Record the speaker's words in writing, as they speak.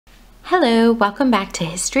Hello, welcome back to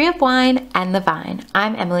History of Wine and the Vine.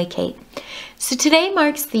 I'm Emily Kate. So today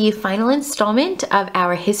marks the final installment of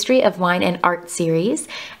our History of Wine and Art series,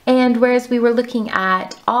 and whereas we were looking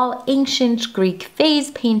at all ancient Greek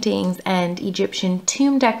vase paintings and Egyptian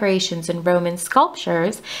tomb decorations and Roman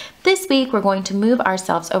sculptures, this week we're going to move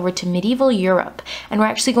ourselves over to medieval Europe, and we're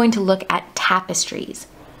actually going to look at tapestries.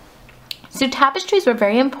 So tapestries were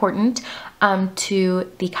very important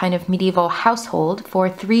to the kind of medieval household for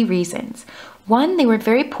three reasons. One, they were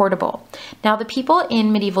very portable. Now, the people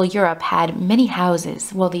in medieval Europe had many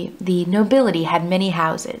houses. Well, the nobility had many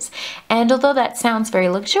houses. And although that sounds very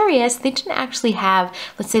luxurious, they didn't actually have,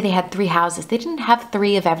 let's say they had 3 houses. They didn't have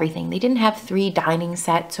 3 of everything. They didn't have 3 dining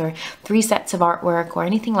sets or 3 sets of artwork or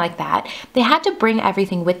anything like that. They had to bring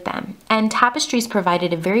everything with them. And tapestries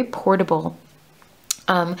provided a very portable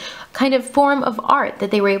kind of form of art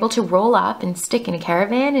that they were able to roll up and stick in a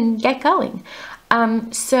caravan and get going.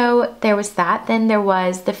 So there was that. Then there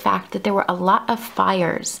was the fact that there were a lot of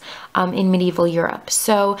fires in medieval Europe.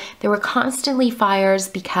 So there were constantly fires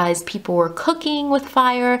because people were cooking with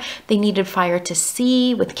fire. They needed fire to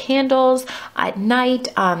see with candles at night,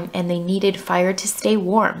 and they needed fire to stay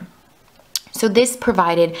warm. So this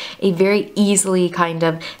provided a very easily kind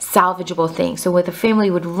of salvageable thing. So when the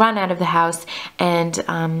family would run out of the house and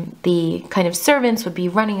the kind of servants would be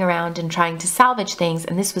running around and trying to salvage things,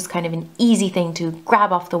 and this was kind of an easy thing to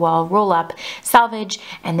grab off the wall, roll up, salvage,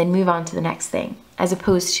 and then move on to the next thing, as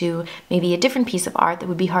opposed to maybe a different piece of art that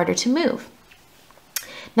would be harder to move.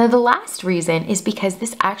 Now the last reason is because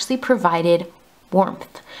this actually provided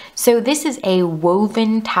warmth. So this is a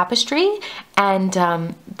woven tapestry, and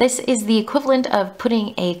this is the equivalent of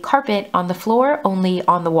putting a carpet on the floor, only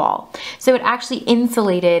on the wall. So it actually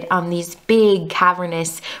insulated these big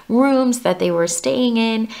cavernous rooms that they were staying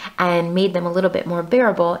in and made them a little bit more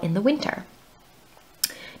bearable in the winter.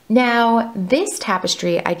 Now, this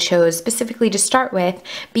tapestry I chose specifically to start with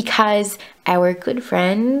because our good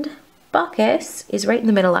friend Bacchus is right in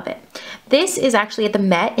the middle of it. This is actually at the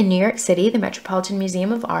Met in New York City, the Metropolitan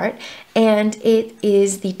Museum of Art, and it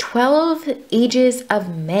is the 12 Ages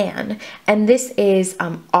of Man, and this is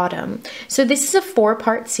Autumn. So this is a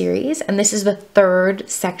 4-part series, and this is the 3rd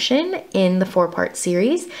section in the 4-part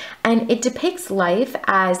series, and it depicts life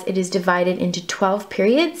as it is divided into 12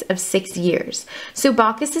 periods of 6 years. So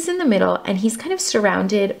Bacchus is in the middle, and he's kind of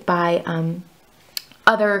surrounded by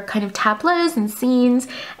other kind of tableaus and scenes,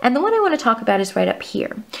 and the one I want to talk about is right up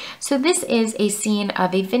here. So this is a scene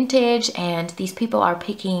of a vintage, and these people are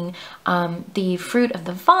picking the fruit of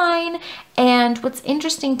the vine, and what's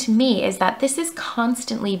interesting to me is that this is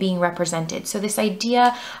constantly being represented. So this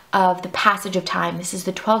idea of the passage of time, this is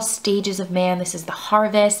the 12 stages of man, this is the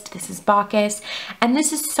harvest, this is Bacchus, and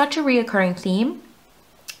this is such a reoccurring theme.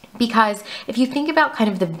 Because if you think about kind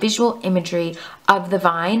of the visual imagery of the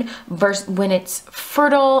vine versus when it's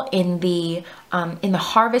fertile in the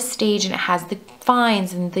harvest stage, and it has the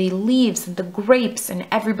vines and the leaves and the grapes and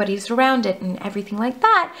everybody's around it and everything like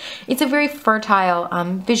that, it's a very fertile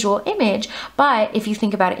visual image. But if you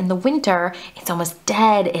think about it in the winter, it's almost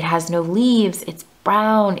dead, it has no leaves, it's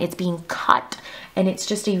brown, it's being cut. And it's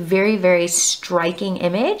just a very, very striking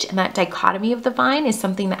image. And that dichotomy of the vine is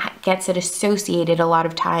something that gets it associated a lot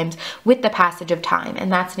of times with the passage of time.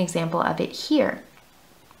 And that's an example of it here.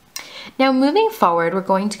 Now moving forward, we're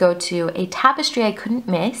going to go to a tapestry I couldn't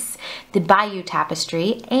miss, the Bayeux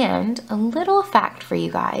Tapestry. And a little fact for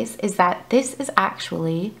you guys is that this is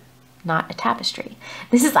actually not a tapestry.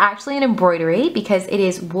 This is actually an embroidery because it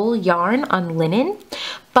is wool yarn on linen,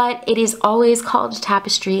 but it is always called a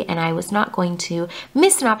tapestry, and I was not going to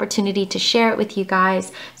miss an opportunity to share it with you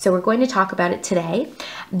guys, so we're going to talk about it today.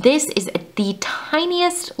 This is the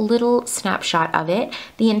tiniest little snapshot of it.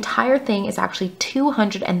 The entire thing is actually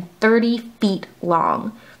 230 feet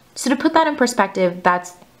long. So to put that in perspective,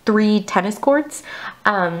 that's 3 tennis courts.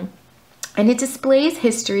 And it displays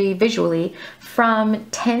history visually from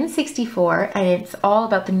 1064, and it's all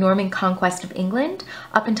about the Norman conquest of England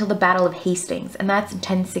up until the Battle of Hastings, and that's in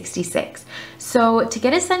 1066. So to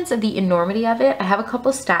get a sense of the enormity of it, I have a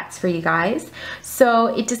couple stats for you guys. So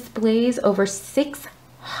it displays over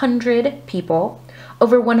 600 people,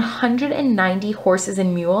 over 190 horses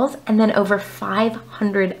and mules, and then over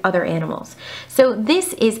 500 other animals. So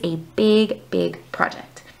this is a big, big project.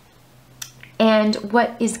 And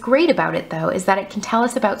what is great about it, though, is that it can tell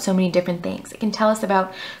us about so many different things. It can tell us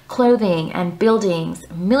about clothing and buildings,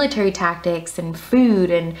 military tactics and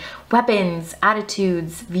food and weapons,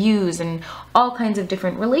 attitudes, views, and all kinds of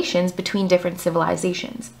different relations between different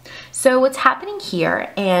civilizations. So what's happening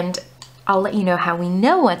here, and I'll let you know how we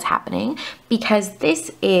know what's happening, because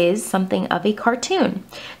this is something of a cartoon.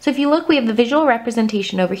 So if you look, we have the visual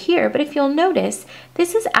representation over here, but if you'll notice,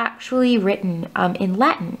 this is actually written in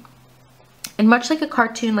Latin. And much like a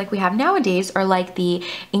cartoon like we have nowadays, or like the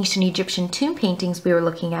ancient Egyptian tomb paintings we were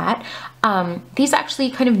looking at, these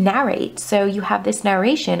actually kind of narrate. So you have this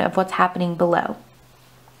narration of what's happening below,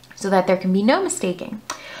 so that there can be no mistaking.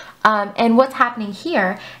 And what's happening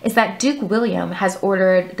here is that Duke William has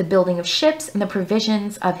ordered the building of ships and the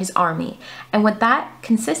provisions of his army. And what that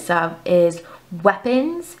consists of is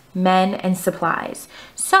weapons, men, and supplies.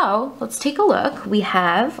 So let's take a look. We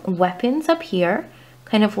have weapons up here,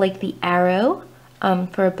 kind of like the arrow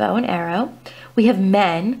for a bow and arrow. We have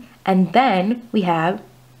men, and then we have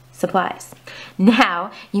supplies.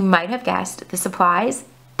 Now, you might have guessed the supplies,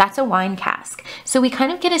 that's a wine cask. So we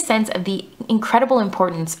kind of get a sense of the incredible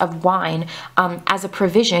importance of wine as a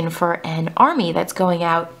provision for an army that's going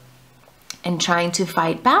out and trying to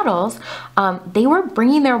fight battles. They were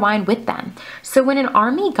bringing their wine with them. So when an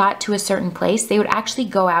army got to a certain place, they would actually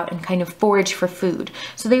go out and kind of forage for food.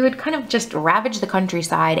 So they would kind of just ravage the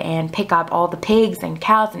countryside and pick up all the pigs and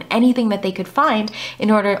cows and anything that they could find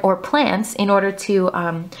or plants in order to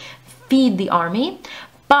feed the army.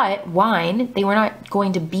 But wine, they were not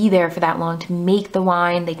going to be there for that long to make the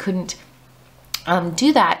wine. They couldn't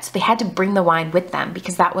do that. So they had to bring the wine with them,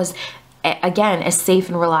 because that was, again, a safe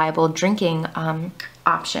and reliable drinking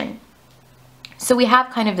option. So we have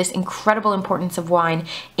kind of this incredible importance of wine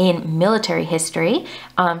in military history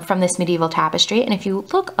from this medieval tapestry. And if you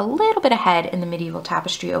look a little bit ahead in the medieval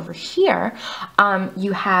tapestry over here,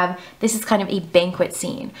 you have, this is kind of a banquet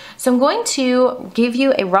scene. So I'm going to give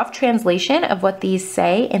you a rough translation of what these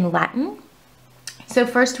say in Latin. So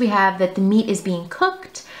first we have that the meat is being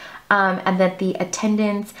cooked, and that the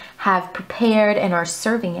attendants have prepared and are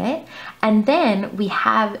serving it. And then we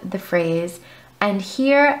have the phrase, and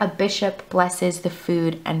here a bishop blesses the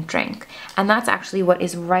food and drink. And that's actually what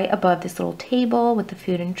is right above this little table with the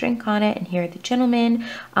food and drink on it. And here are the gentlemen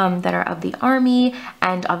that are of the army,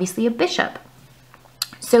 and obviously a bishop.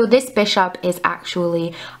 So this bishop is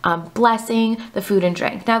actually blessing the food and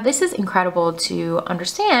drink. Now this is incredible to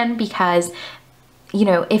understand, because you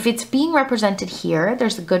know, if it's being represented here,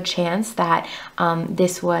 there's a good chance that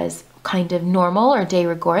this was kind of normal or de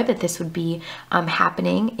rigueur, that this would be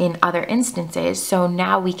happening in other instances. So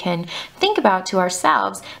now we can think about to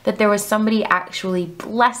ourselves that there was somebody actually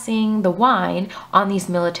blessing the wine on these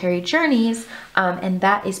military journeys, and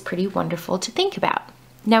that is pretty wonderful to think about.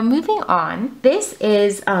 Now moving on, this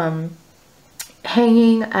is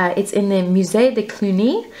hanging, it's in the Musée de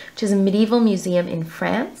Cluny, which is a medieval museum in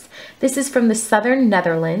France. This is from the southern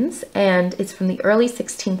Netherlands, and it's from the early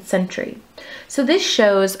 16th century. So this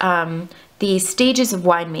shows the stages of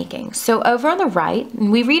winemaking. So over on the right,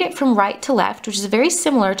 and we read it from right to left, which is very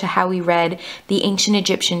similar to how we read the ancient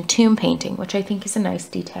Egyptian tomb painting, which I think is a nice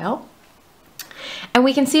detail. And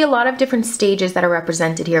we can see a lot of different stages that are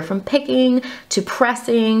represented here, from picking to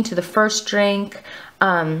pressing to the first drink.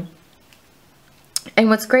 And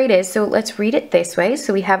what's great is, so let's read it this way.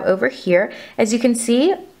 So we have over here, as you can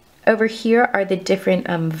see, over here are the different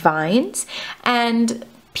vines, and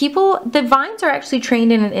the vines are actually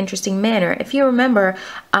trained in an interesting manner. If you remember,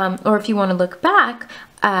 or if you want to look back,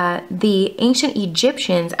 the ancient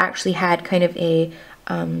Egyptians actually had kind of a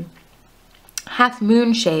half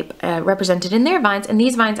moon shape represented in their vines, and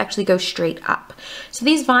these vines actually go straight up. So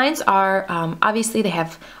these vines are, obviously they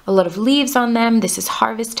have a lot of leaves on them. This is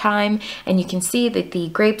harvest time, and you can see that the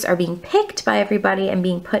grapes are being picked by everybody and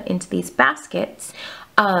being put into these baskets,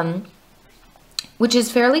 which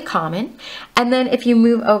is fairly common. And then if you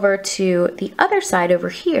move over to the other side over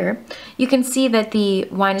here, you can see that the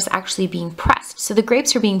wine is actually being pressed. So the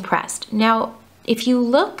grapes are being pressed. Now, if you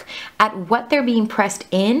look at what they're being pressed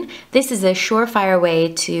in, this is a surefire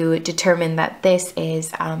way to determine that this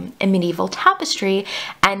is a medieval tapestry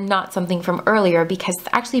and not something from earlier, because it's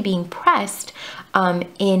actually being pressed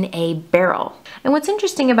in a barrel. And what's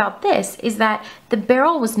interesting about this is that the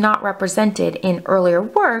barrel was not represented in earlier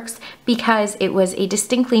works, because it was a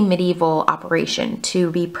distinctly medieval operation to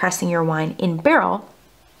be pressing your wine in barrel.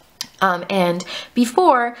 And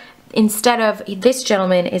before, instead of, this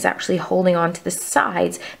gentleman is actually holding on to the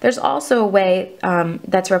sides, there's also a way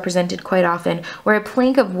that's represented quite often where a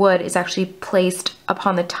plank of wood is actually placed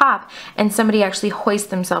upon the top, and somebody actually hoists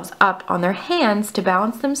themselves up on their hands to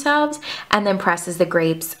balance themselves and then presses the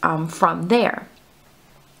grapes from there.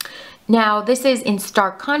 Now, this is in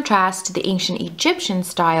stark contrast to the ancient Egyptian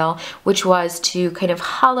style, which was to kind of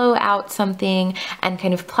hollow out something and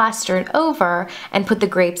kind of plaster it over and put the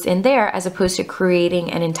grapes in there, as opposed to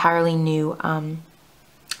creating an entirely new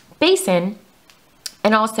basin.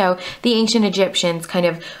 And also the ancient Egyptians kind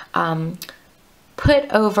of put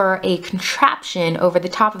over a contraption over the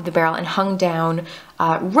top of the barrel and hung down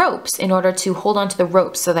ropes in order to hold onto the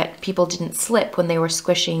ropes so that people didn't slip when they were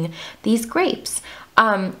squishing these grapes.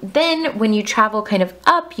 Then when you travel kind of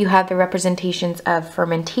up, you have the representations of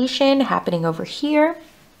fermentation happening over here.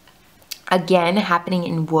 Again, happening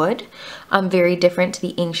in wood, very different to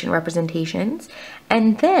the ancient representations.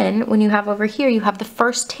 And then when you have over here, you have the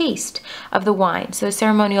first taste of the wine. So a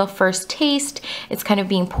ceremonial first taste, it's kind of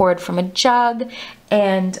being poured from a jug.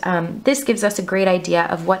 And this gives us a great idea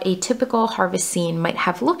of what a typical harvest scene might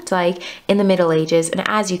have looked like in the Middle Ages. And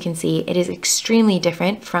as you can see, it is extremely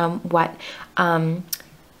different from what,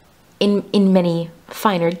 in many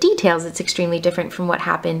finer details, it's extremely different from what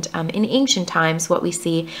happened in ancient times, what we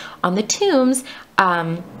see on the tombs.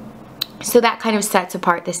 So that kind of sets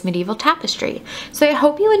apart this medieval tapestry. So I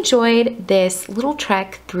hope you enjoyed this little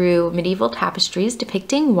trek through medieval tapestries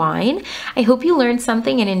depicting wine. I hope you learned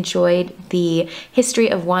something and enjoyed the History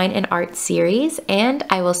of Wine and Art series, and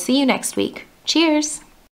I will see you next week. Cheers!